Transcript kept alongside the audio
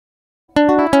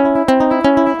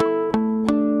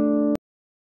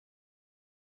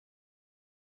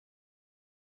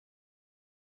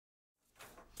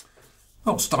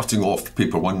Well, starting off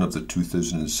paper 1 of the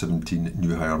 2017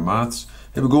 New Higher Maths,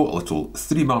 here we go, a little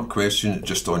 3-mark question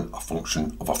just on a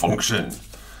function of a function.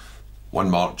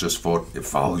 1 mark just for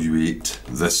evaluate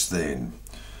this then.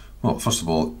 Well, first of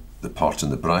all, the part in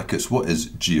the brackets, what is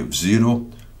g of 0?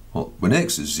 Well, when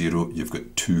x is 0, you've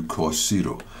got 2 cos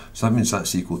 0. So that means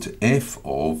that's equal to f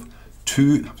of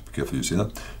 2, have to be careful you say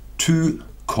that, 2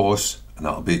 cos, and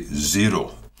that'll be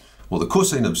 0. Well, the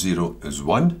cosine of 0 is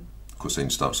 1.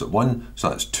 Cosine starts at 1, so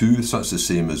that's 2, so that's the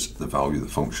same as the value of the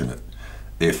function at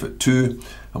f at 2.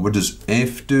 And what does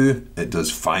f do? It does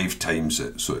 5 times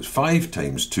it. So it's 5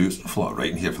 times 2, it's a lot of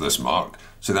writing here for this mark.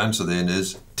 So the answer then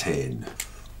is 10.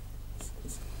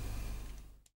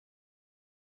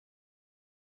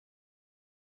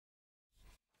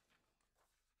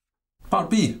 Part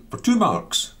B, for 2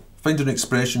 marks, find an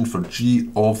expression for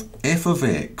g of f of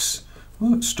x.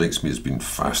 Well, it strikes me as being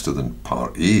faster than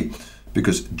part A,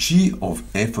 because g of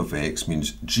f of x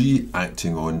means g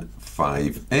acting on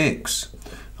 5x.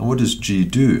 And what does g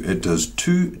do? It does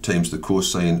 2 times the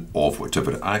cosine of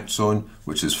whatever it acts on,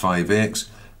 which is 5x,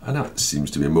 and that seems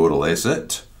to be more or less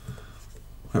it.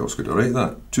 How else could I write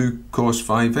that? 2 cos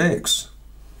 5x.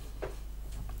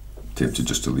 Tempted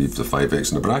just to leave the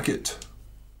 5x in the bracket.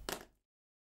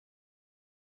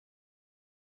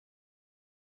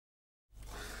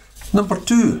 Number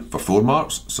 2, for 4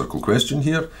 marks, circle question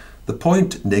here. The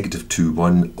point -2,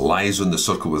 1 lies on the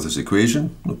circle with this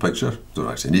equation. No picture, don't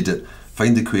actually need it.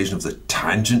 Find the equation of the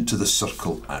tangent to the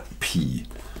circle at P.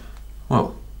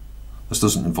 Well, this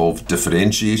doesn't involve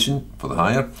differentiation for the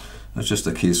higher. It's just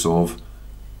a case of,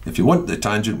 if you want the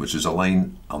tangent, which is a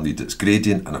line, I'll need its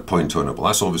gradient and a point on it. Well,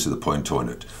 that's obviously the point on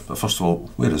it. But first of all,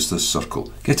 where is this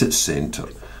circle? Get its centre.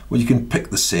 Well, you can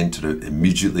pick the centre out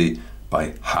immediately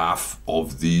by half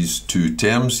of these 2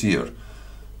 terms here.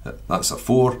 That's a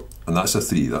 4 and that's a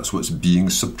 3. That's what's being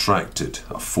subtracted,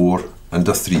 a 4 and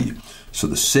a 3. So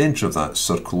the centre of that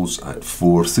circle's at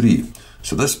 4, 3.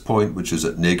 So this point, which is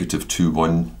at -2,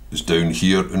 1, is down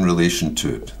here in relation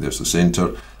to it. There's the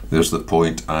centre, there's the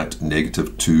point at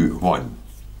 -2, 1.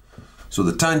 So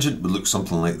the tangent would look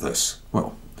something like this.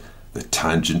 Well, the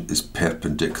tangent is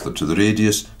perpendicular to the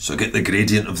radius, so get the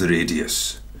gradient of the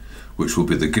radius, which will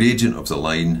be the gradient of the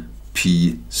line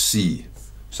PC.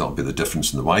 So that'll be the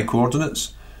difference in the y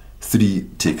coordinates. 3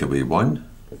 take away 1.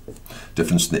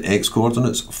 Difference in the x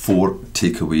coordinates, 4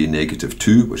 take away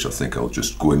 -2, which I think I'll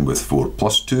just go in with 4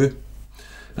 plus 2.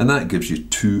 And that gives you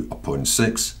 2 upon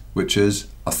 6, which is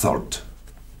a third.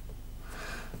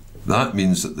 That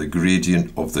means that the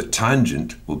gradient of the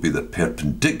tangent will be the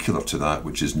perpendicular to that,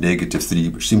 which is -3,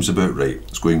 which seems about right.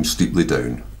 It's going steeply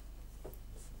down.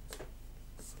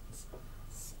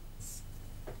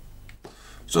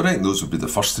 So I reckon those would be the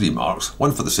first 3 marks,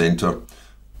 1 for the centre,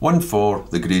 1 for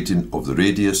the gradient of the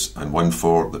radius, and 1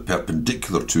 for the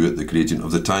perpendicular to it, the gradient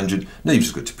of the tangent. Now you've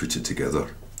just got to put it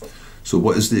together. So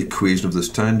what is the equation of this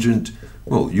tangent?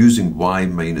 Well, using y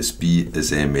minus b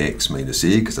is mx minus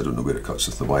a, because I don't know where it cuts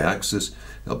with the y-axis.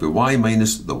 It'll be y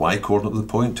minus the y coordinate of the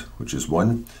point, which is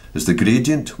 1, is the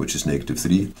gradient, which is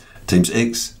 -3, times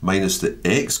x minus the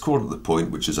x coordinate of the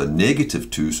point, which is a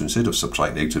 -2. So instead of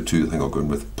subtract -2, I think I'll go in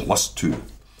with plus 2.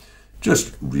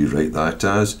 Just rewrite that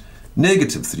as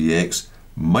 -3x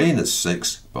minus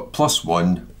 6, but plus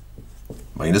 1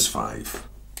 minus 5.